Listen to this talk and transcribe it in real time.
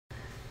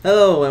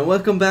Hello and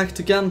welcome back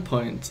to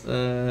Gunpoint.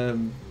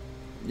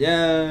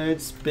 Yeah,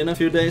 it's been a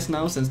few days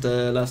now since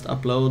the last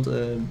upload.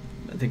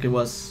 I think it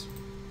was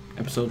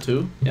episode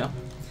 2, yeah.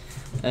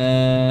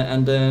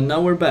 And now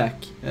we're back.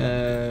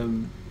 I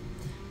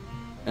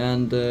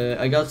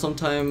got some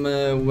time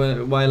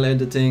while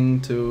editing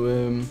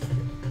to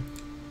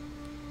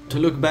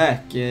look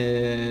back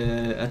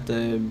at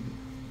the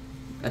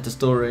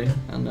story,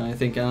 and I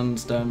think I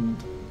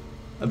understand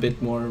a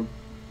bit more.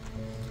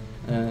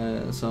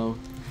 So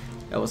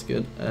that was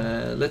good.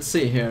 Let's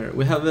see here.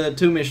 We have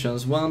 2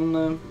 missions.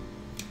 One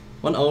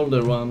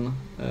older one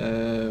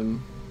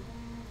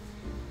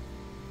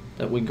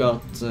that we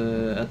got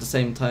at the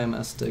same time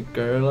as the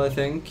girl, I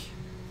think.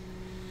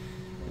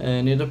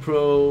 Need a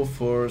pro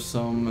for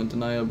some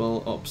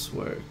deniable ops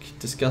work.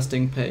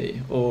 Disgusting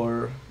pay.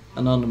 Or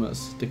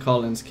Anonymous, the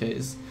Collins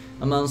case.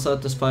 I'm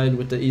unsatisfied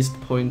with the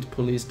East Point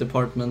Police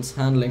Department's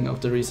handling of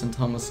the recent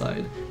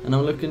homicide, and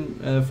I'm looking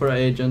for an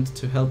agent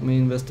to help me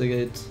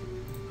investigate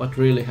what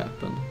really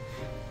happened.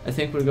 I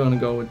think we're gonna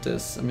go with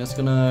this. I'm just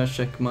gonna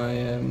check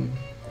my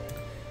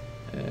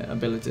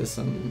abilities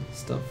and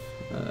stuff.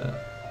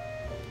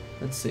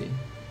 Let's see.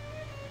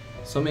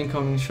 Some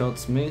incoming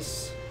shots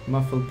miss.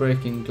 Muffled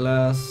breaking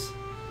glass.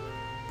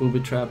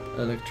 Booby trap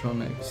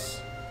electronics.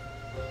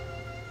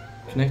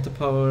 Connect the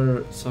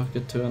power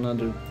socket to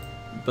another.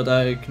 But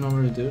I can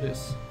already do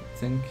this, I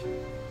think.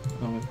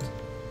 Oh wait.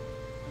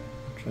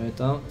 Try it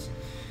out.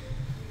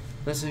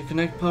 Let's say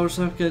connect power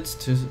sockets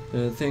to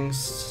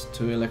things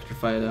to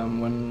electrify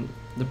them. When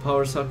the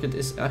power socket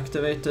is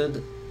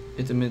activated,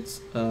 it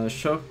emits a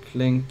shock.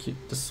 Link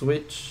the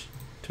switch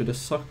to the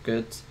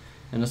socket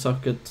and the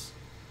socket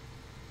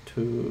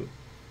to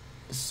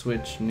the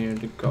switch near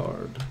the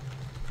guard.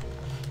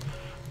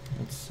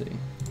 Let's see.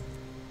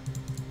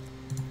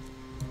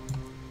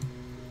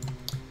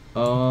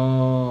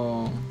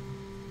 Oh,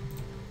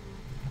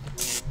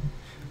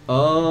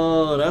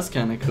 that's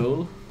kind of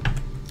cool.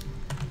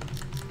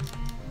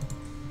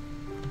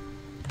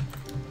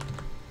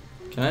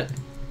 Can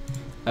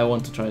I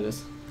want to try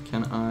this.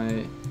 Can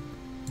I?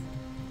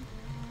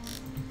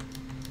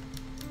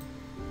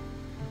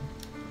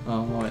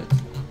 Oh wait.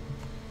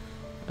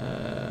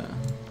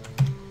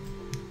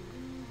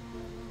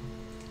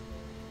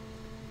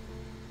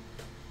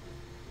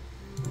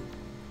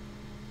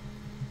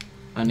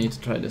 I need to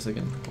try this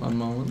again. One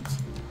moment.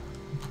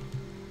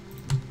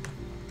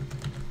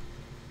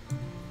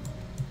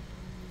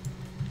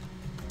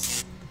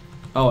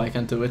 Oh, I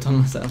can't do it on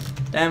myself.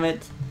 Damn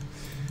it.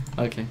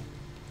 Okay.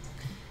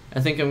 I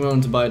think I'm going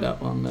to buy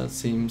that one. That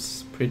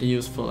seems pretty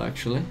useful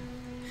actually.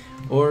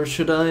 Or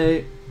should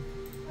I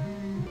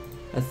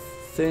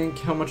think,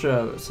 how much do I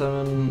have?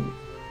 7.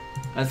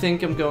 I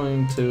think I'm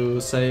going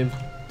to save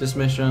this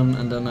mission,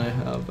 and then I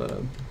have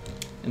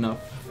enough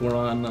for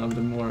one of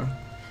the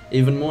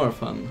even more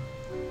fun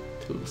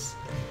tools.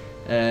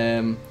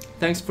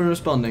 Thanks for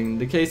responding.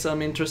 The case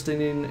I'm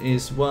interested in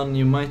is one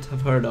you might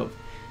have heard of.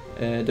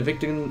 The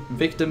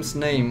victim's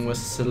name was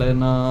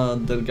Selena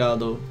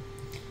Delgado,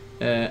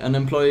 an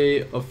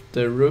employee of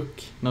the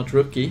Rook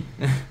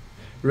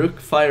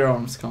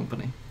Firearms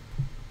Company.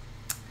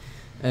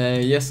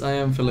 Yes, I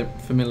am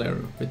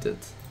familiar with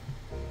it.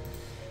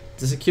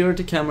 The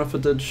security camera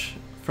footage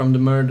from the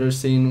murder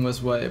scene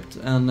was wiped,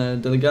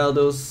 and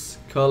Delgado's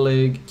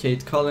colleague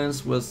Kate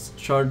Collins was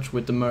charged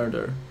with the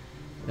murder.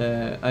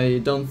 I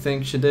don't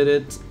think she did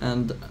it,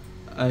 and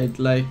I'd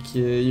like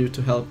you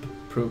to help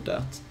prove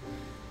that.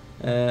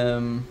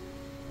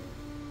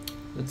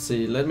 Let's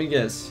see, let me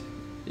guess.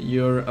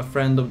 You're a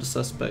friend of the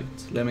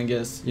suspect. Let me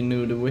guess, you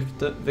knew the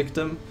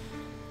victim?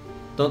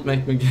 Don't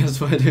make me guess,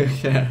 why do you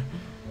care?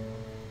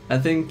 I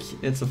think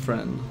it's a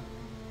friend.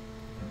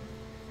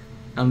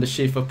 I'm the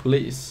chief of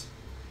police.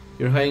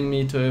 You're hiring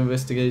me to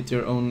investigate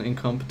your own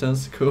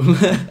incompetence? Cool.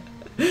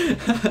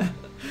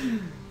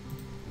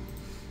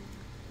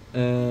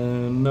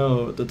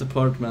 No, the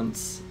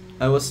departments.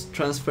 I was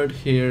transferred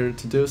here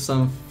to do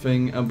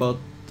something about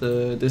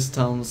this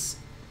town's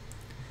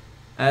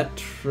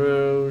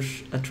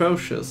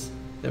atrocious.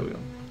 There we go.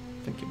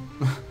 Thank you.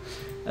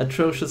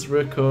 Atrocious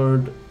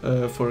record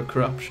for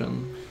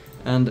corruption,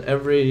 and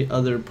every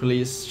other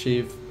police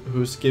chief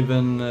who's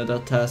given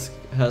that task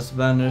has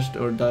vanished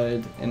or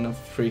died in a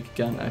freak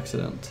gun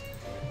accident.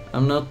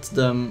 I'm not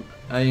them.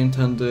 I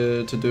intend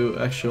to do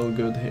actual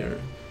good here,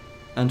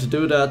 and to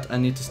do that I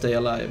need to stay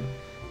alive.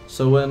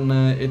 So when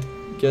it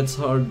gets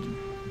hard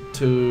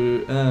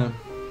to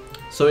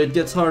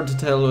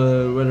tell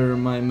whether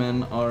my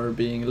men are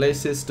being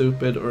lazy,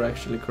 stupid, or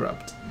actually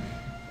corrupt.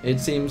 It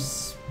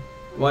seems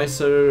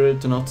wiser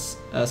to not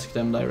ask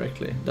them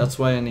directly. That's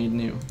why I need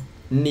you.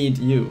 Thank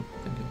you.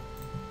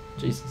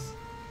 Jesus.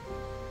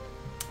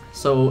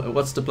 So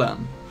what's the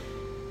plan?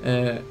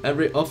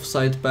 Every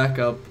off-site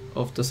backup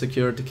of the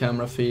security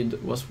camera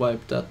feed was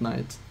wiped that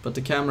night, but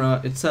the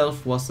camera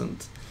itself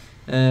wasn't.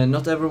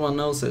 Not everyone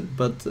knows it,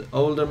 but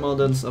older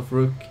models of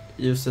Rook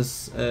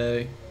uses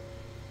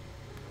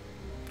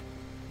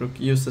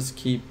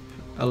keep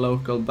a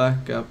local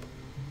backup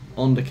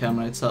on the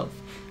camera itself.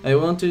 I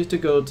want you to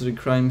go to the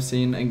crime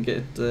scene and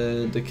get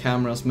the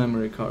camera's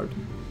memory card.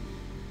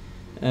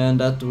 And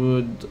that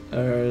would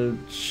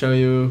show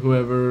you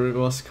whoever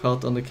was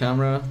caught on the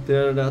camera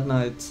there that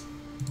night.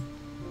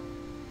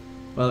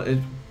 Well, it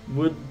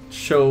would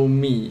show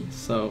me,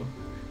 so...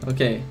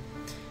 Okay,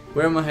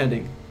 where am I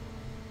heading?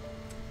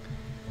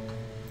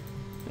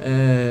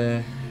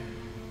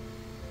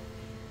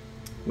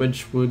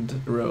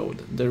 Wedgwood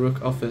Road, the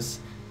Rook office.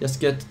 Just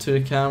get to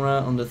the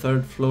camera on the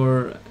 3rd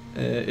floor.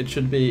 It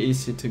should be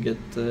easy to get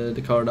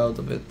the card out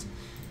of it.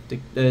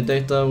 The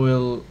data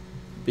will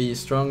be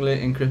strongly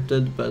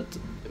encrypted, but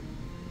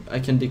I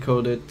can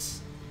decode it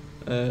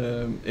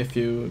if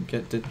you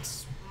get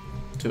it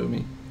to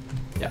me.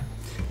 Yeah.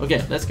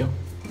 Okay, let's go.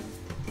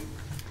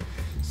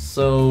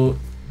 So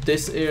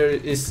this here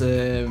is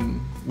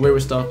where we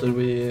started.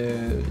 We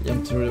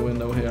jumped through the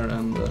window here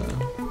and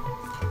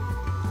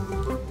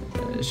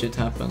shit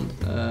happened.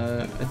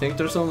 I think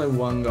there's only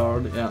one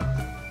guard, yeah.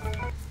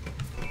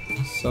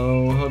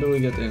 So how do we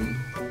get in?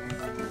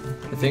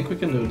 I think we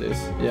can do this,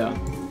 yeah.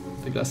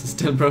 The glass is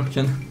still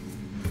broken.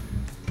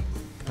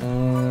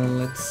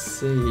 Let's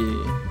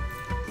see.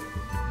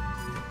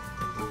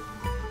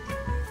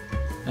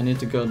 I need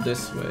to go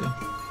this way.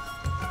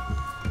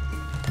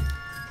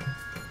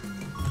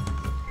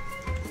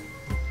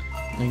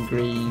 And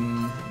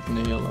green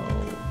and yellow.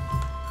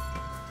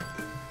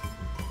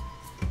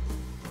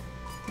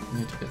 I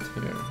need to get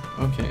here.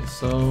 Okay,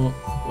 so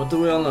what do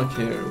we unlock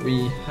here?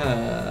 We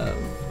have...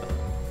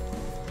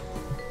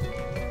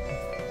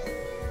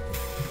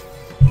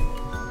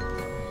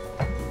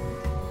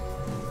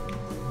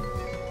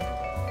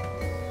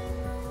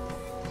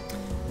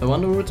 I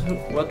wonder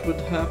what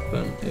would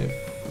happen if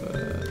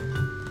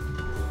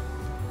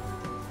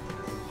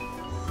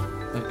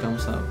that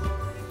comes up.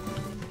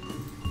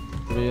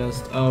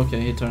 Just, oh, okay,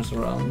 he turns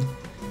around.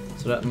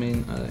 So that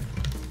means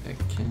I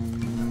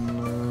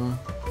can...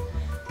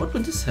 what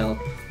would this help?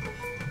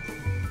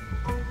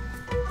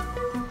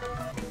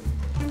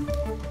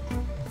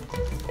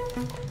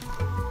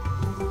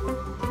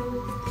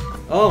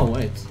 Oh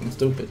wait, I'm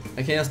stupid.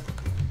 I can just...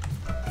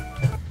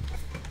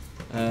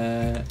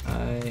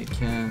 I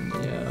can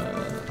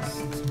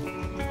just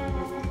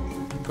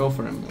go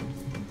for him then.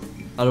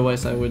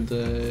 Otherwise I would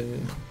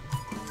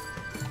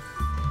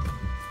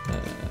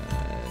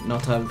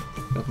not have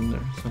gotten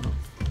there, so no.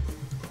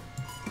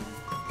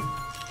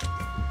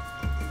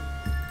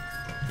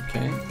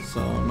 Okay,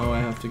 so now I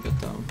have to get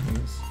down, I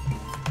guess.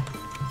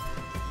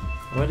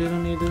 Why did I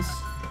need this?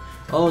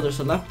 Oh, there's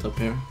a laptop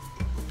here.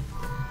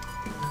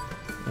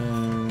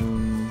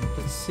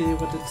 Let's see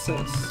what it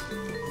says.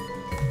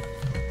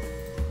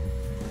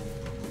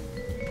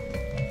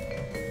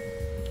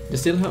 They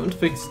still haven't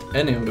fixed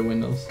any of the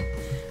windows.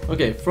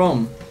 Okay,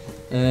 from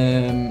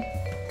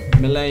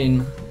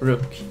Melaine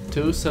Rook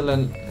to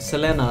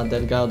Selena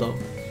Delgado.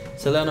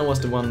 Selena was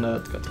the one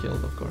that got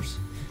killed, of course.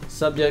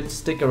 Subject,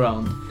 stick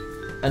around.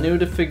 I knew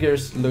the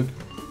figures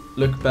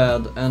look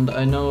bad, and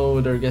I know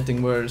they're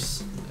getting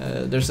worse.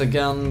 There's a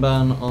gun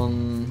ban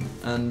on,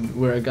 and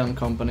we're a gun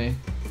company.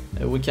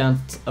 We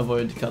can't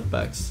avoid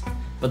cutbacks.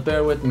 But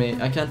bear with me,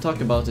 I can't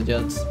talk about it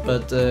yet,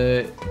 but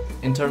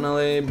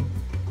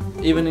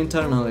even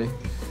internally.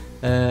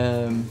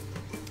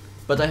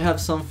 But I have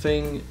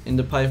something in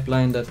the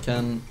pipeline that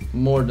can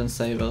more than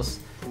save us,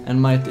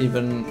 and might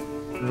even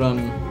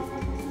run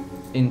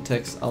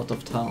Intex out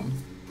of town.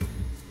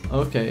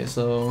 Okay,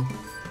 so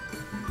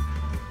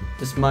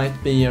this might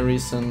be a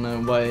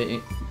reason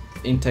why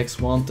Intex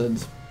wanted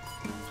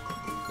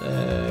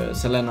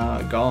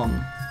Selena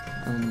gone,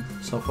 and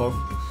so forth.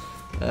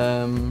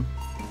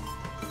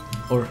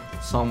 Or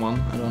someone,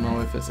 I don't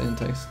know if it's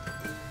Intex.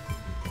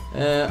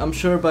 I'm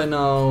sure by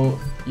now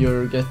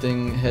you're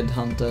getting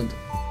headhunted.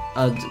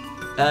 I'd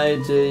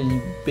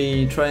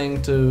be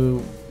trying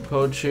to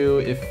poach you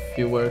if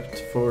you worked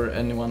for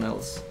anyone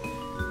else.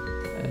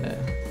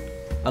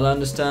 I'll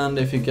understand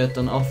if you get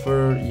an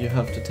offer you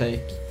have to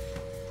take.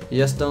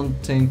 Just don't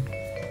think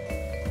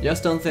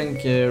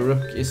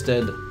Rook is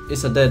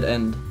a dead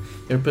end.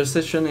 Your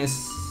position is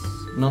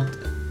not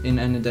in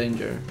any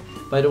danger.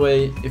 By the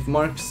way, if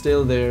Mark's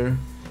still there,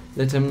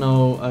 let him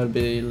know I'll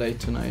be late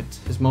tonight.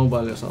 His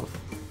mobile is off.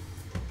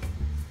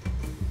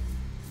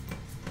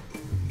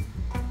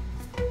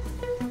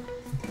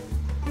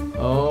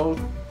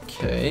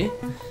 Okay,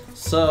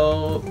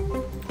 so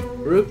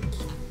Rook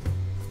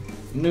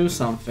knew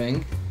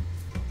something.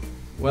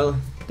 Well,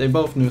 they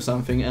both knew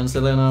something, and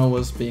Selena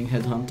was being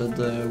headhunted,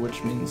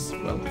 which means,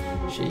 well,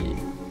 she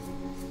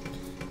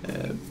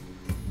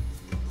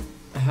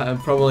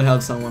probably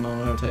had someone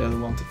on her tail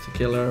who wanted to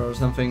kill her or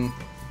something,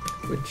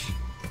 which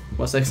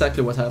was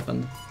exactly what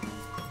happened.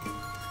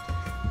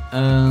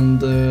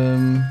 And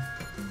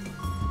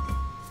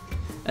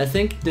I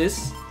think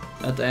this,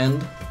 at the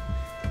end,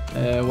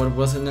 what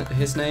was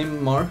his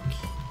name? Mark?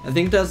 I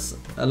think that's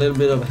a little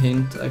bit of a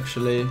hint,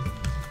 actually,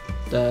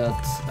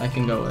 that I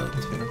can go out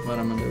here. What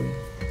am I doing?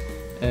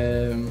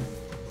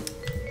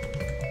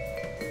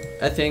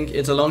 I think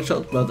it's a long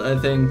shot, but I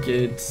think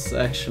it's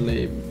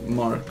actually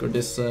Mark, or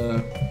this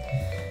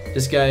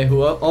this guy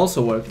who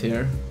also worked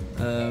here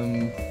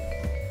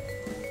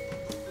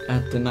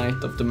at the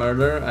night of the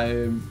murder,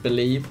 I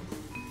believe.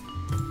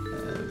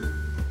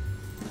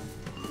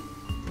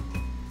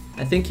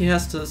 I think he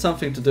has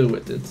something to do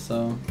with it,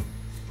 so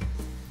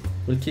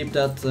we'll keep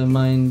that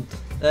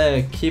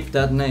keep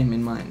that name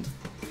in mind.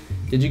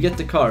 Did you get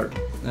the card?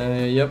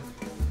 Yep.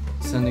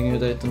 Sending you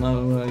data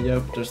now.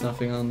 Yep. There's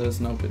nothing on this.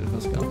 Nope, it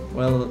was gone.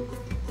 Well,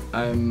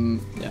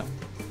 yeah.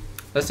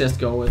 Let's just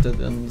go with it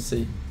and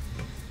see.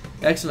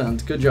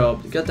 Excellent, good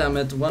job.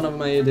 Goddammit, one of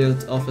my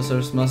idiot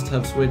officers must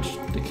have switched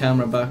the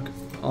camera back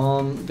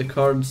on. The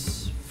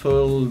card's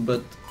full,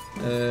 but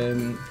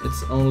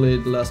it's only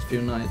the last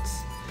few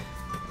nights.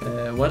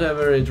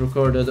 Whatever it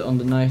recorded on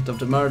the night of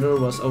the murder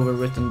was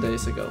overwritten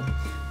days ago.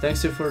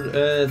 Thanks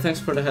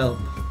for the help.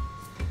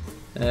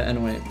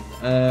 Anyway,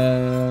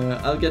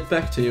 I'll get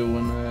back to you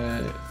when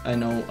I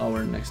know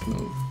our next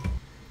move.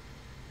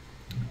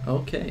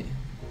 Okay,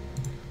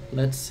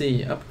 let's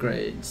see,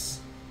 upgrades.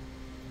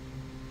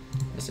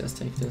 Let's just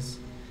take this.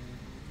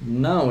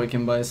 Now we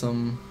can buy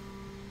some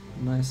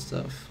nice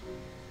stuff.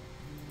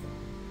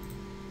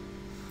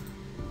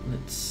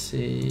 Let's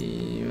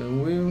see,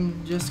 we're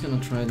just gonna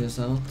try this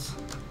out.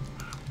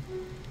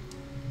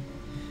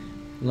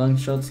 Long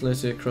shots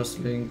lets you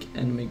cross-link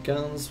enemy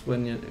guns.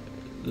 When you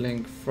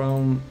link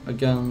from a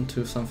gun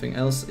to something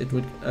else, it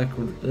would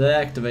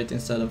activate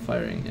instead of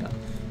firing, yeah.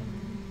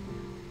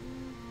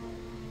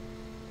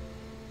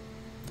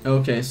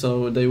 Okay,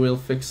 so they will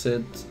fix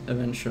it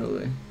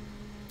eventually.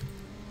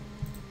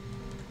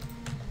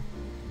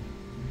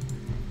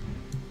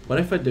 What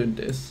if I do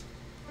this?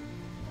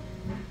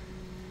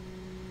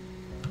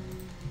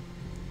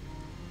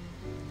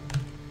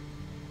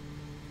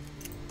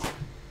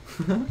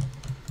 What?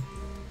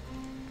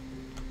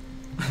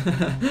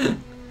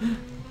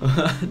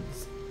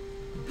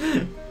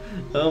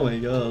 Oh my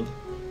god.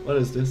 What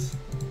is this?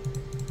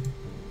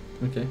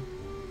 Okay.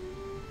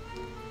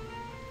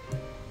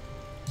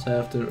 So I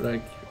have to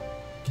like,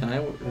 can I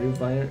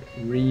rewire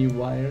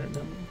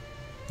them?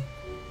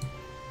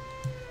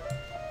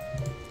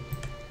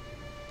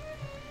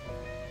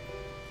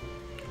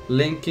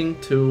 Linking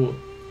to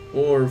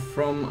or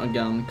from a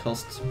gun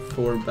costs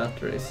 4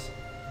 batteries.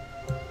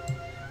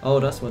 Oh,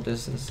 that's what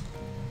this is.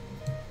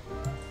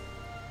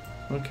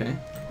 Okay.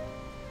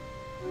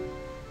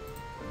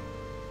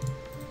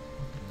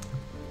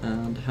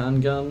 And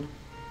handgun.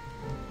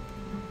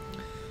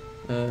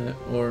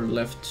 Or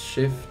left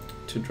shift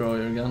to draw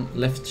your gun.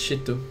 Left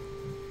shiftu.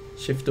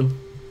 Shiftu.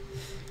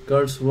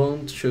 Guards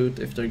won't shoot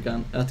if they're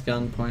at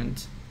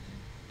gunpoint.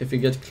 If you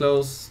get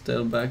close,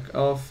 they'll back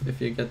off.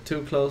 If you get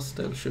too close,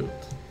 they'll shoot.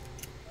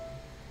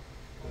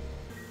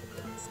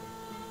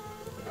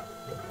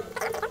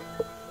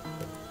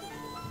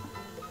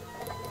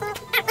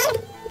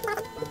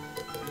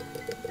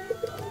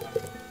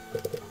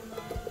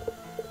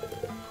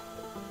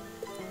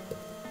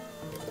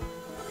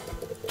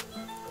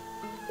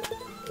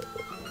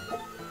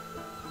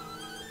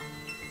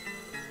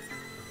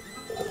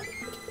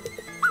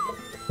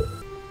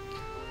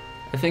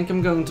 I think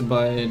I'm going to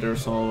buy the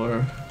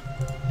resolver.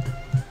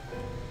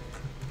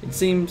 It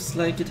seems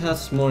like it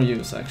has more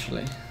use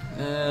actually.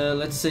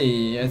 Let's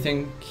see, I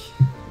think,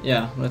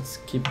 yeah, let's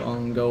keep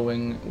on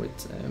going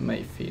with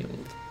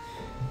Mayfield.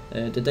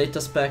 The data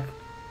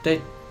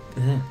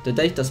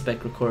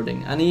spec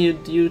recording. I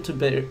need you to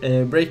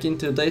break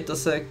into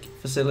DataSec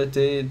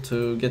facility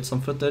to get some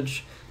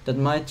footage that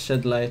might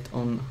shed light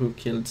on who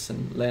killed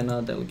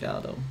Selena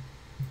Delgado.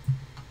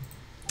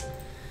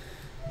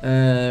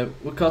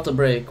 We caught a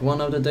break. One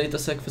of the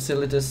DataSec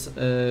facilities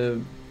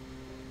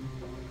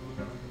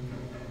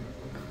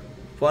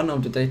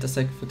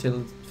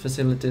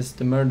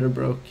the murder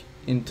broke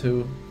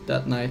into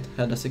that night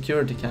had a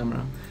security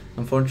camera.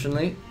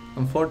 Unfortunately,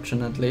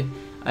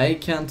 I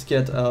can't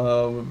get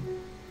a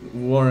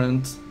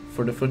warrant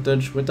for the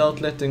footage without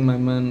letting my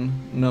men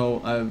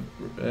know I've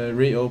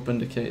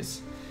reopened the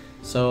case.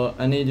 So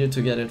I need you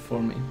to get it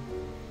for me.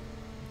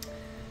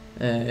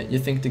 You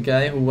think the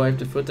guy who wiped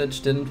the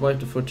footage didn't wipe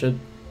the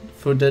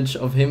footage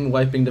of him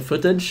wiping the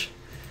footage?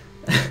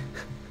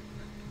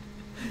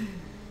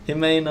 He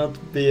may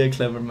not be a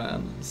clever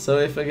man, so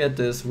if I get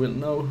this, we'll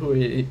know who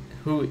he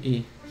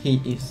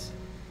is.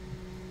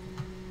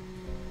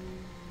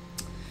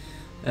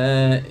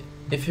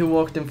 If he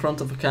walked in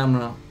front of a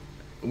camera,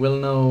 we'll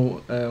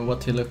know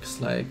what he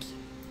looks like.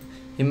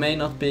 He may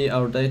not be in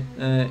our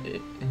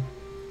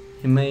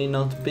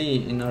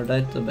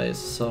database,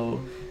 so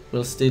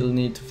we'll still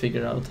need to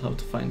figure out how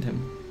to find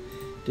him.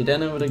 Did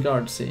any of the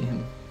guards see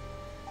him?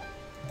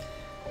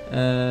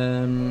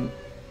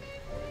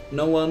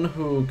 No one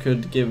who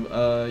could give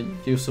a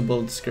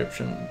usable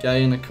description. Guy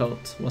in a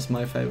coat was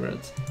my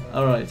favorite.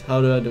 Alright, how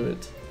do I do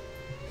it?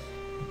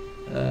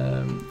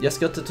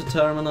 Just go to the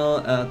terminal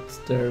at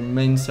their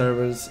main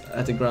servers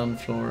at the ground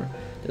floor.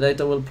 The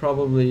data will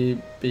probably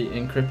be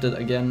encrypted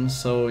again,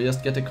 so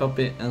just get a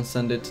copy and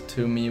send it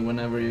to me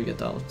whenever you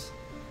get out.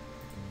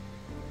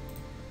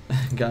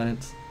 Got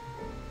it.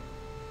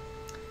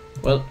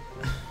 Well,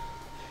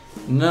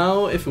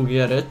 Now if we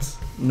get it,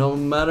 no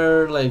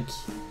matter like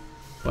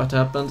what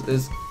happens,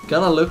 it's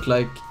gonna look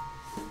like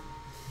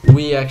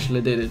we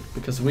actually did it,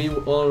 because we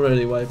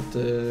already wiped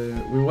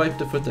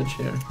the footage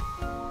here.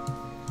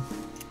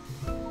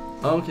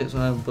 Okay, so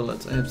I have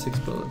bullets. I have 6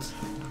 bullets.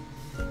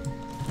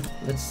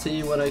 Let's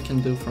see what I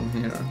can do from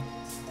here.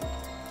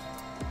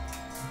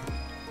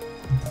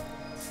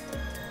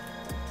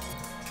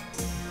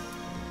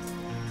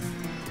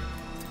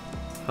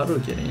 How do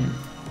we get in?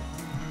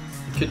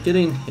 I could get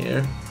in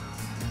here,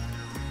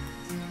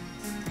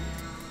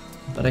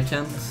 but I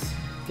can't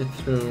get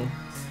through.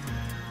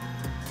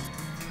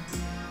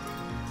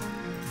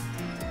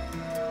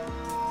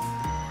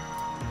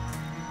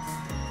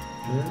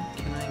 Where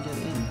can I get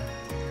in?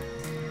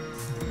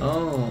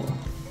 Oh.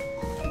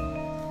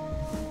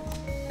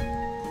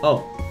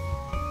 Oh.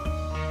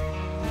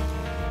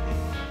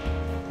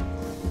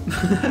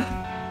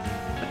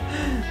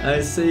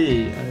 I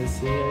see.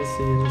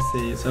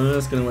 So I'm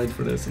just gonna wait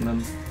for this and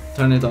then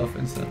turn it off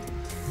instead.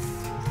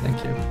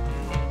 Thank you.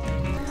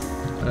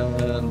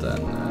 And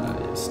then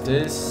is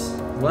this?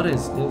 What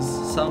is this?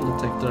 Sound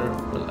detector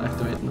will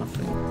activate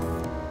nothing.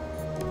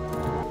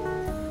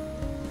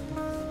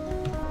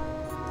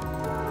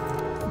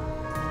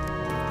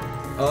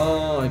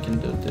 Oh, I can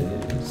do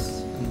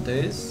this and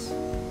this.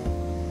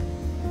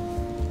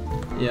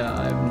 Yeah,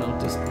 I've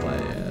noticed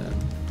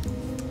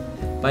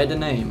by the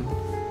name.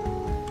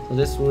 So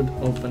this would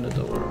open the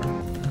door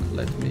and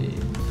let me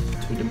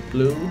to the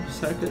blue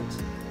circuit.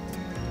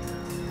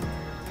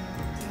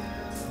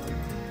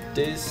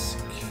 This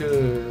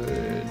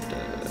could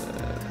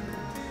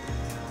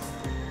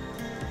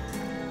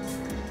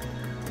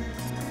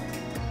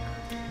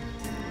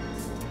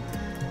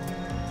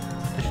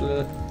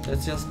actually,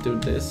 let's just do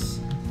this.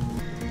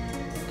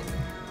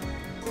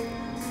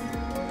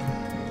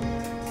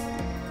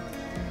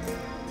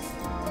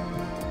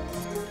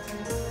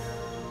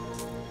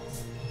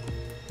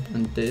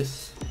 And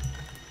this.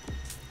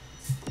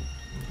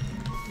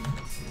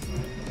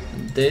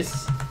 And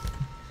this.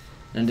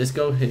 And this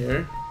go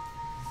here.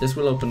 This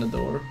will open the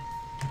door.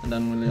 And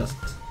then we'll just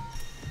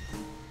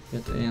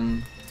get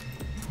in.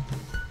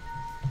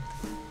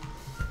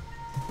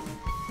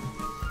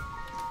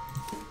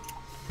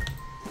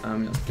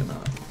 I'm just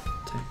gonna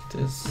take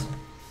this.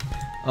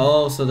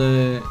 Oh, so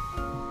the...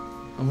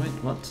 Oh wait,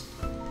 what?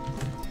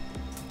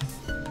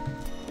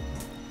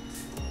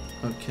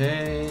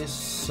 Okay,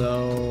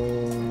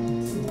 so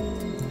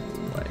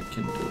I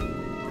can do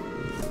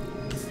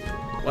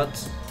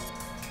what?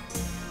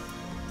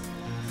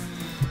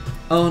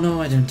 Oh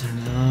no, I didn't turn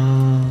it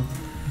off.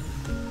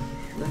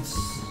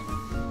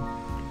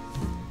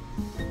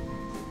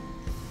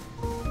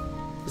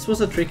 This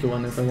was a tricky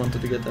one if I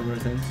wanted to get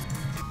everything.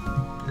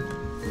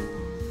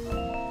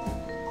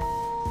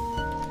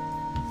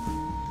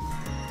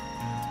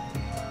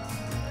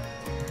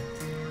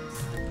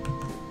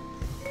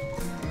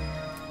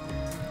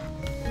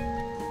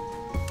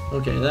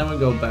 Okay, then we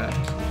go back,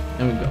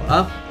 and we go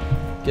up,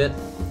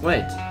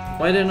 wait,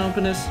 why didn't I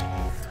open this?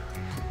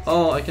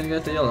 Oh, I can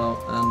get the yellow,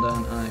 and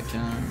then I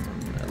can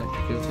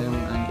electrocute him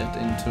and get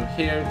into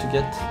here to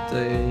get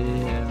the,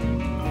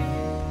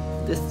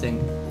 this thing.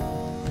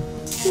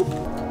 Whoop.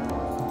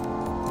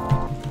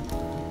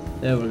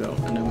 There we go,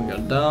 and then we go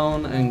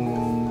down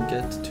and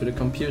get to the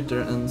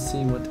computer and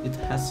see what it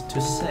has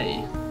to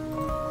say.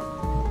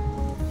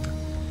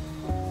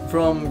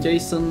 From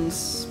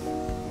Jason's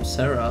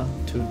Sarah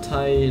to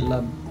Thai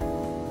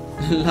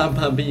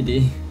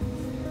Lababidi.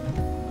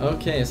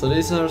 Okay, so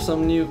these are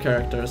some new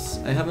characters.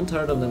 I haven't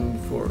heard of them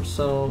before,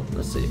 so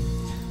let's see.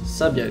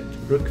 Subject,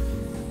 Rook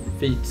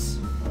feeds.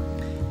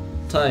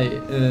 Thai,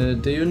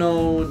 do you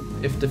know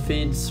if the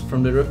feeds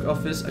from the Rook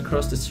office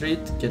across the street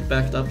get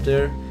backed up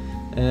there?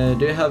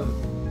 Do you have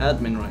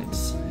admin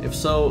rights? If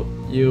so,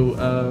 you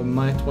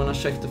might wanna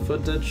check the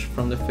footage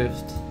from the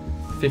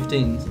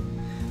 15th.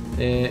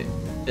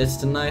 It's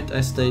the night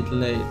I stayed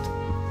late.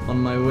 On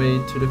my way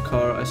to the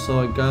car, I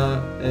saw a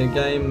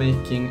guy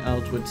making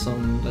out with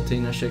some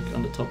Latina chick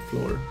on the top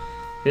floor.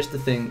 Here's the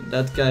thing,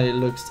 that guy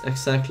looks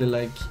exactly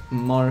like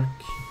Mark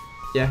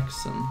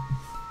Jackson.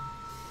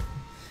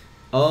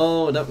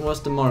 Oh, that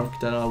was the Mark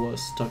that I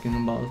was talking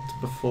about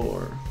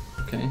before.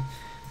 Okay.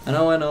 I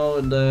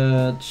know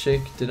the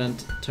chick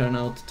didn't turn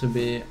out to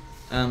be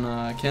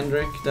Anna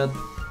Kendrick that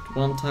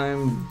one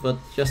time, but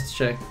just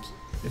check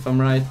if I'm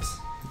right.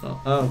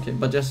 Oh, okay,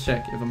 but just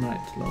check if I'm right,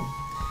 lol.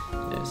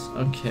 Yes,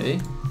 okay.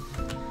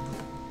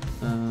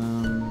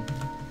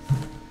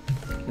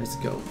 Let's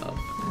go up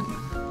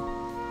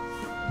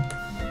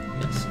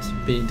and just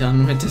be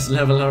done with this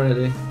level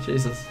already.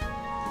 Jesus.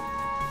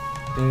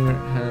 Here,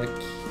 hack,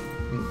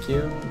 and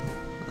Q, and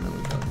then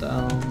we go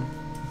down.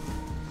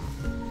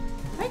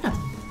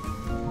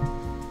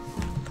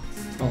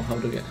 Oh, how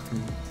to get?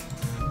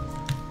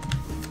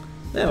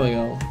 There we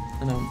go.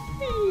 And then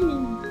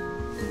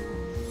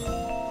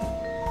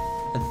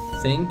I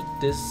think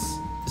this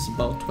is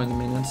about 20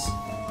 minutes,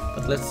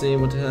 but let's see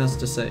what it has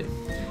to say.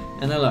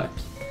 And I like.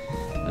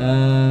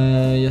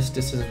 Yes,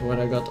 this is what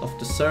I got off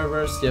the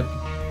servers. Yep,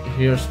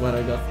 here's what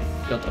I got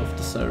got off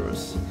the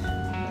servers.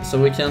 So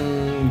we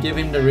can give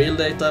him the real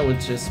data,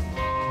 which is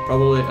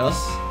probably us.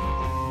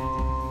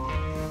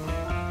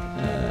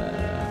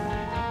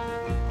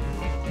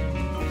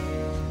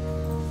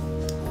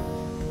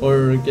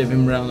 Or give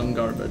him random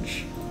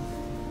garbage.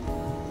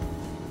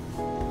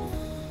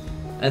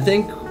 I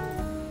think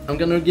I'm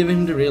gonna give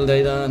him the real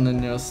data and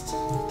then just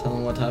tell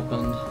him what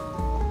happened.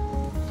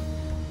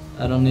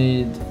 I don't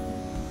need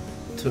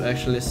to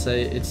actually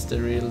say it's the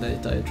real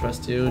data. I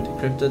trust you.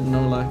 Decrypted,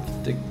 no luck.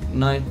 The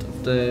night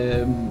of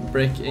the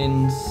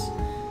break-ins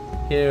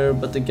here,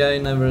 but the guy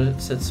never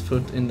sets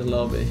foot in the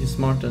lobby. He's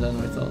smarter than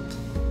we thought.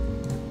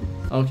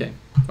 Okay,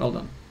 well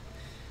done.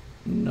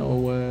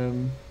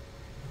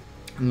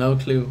 No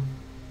clue.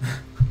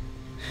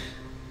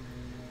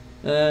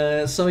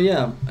 So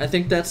yeah, I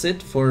think that's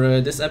it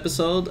for this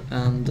episode,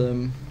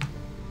 and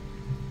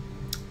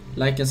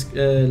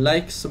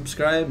like,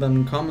 subscribe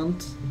and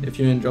comment if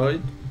you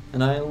enjoyed,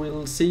 and I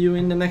will see you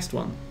in the next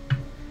one.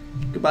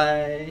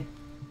 Goodbye.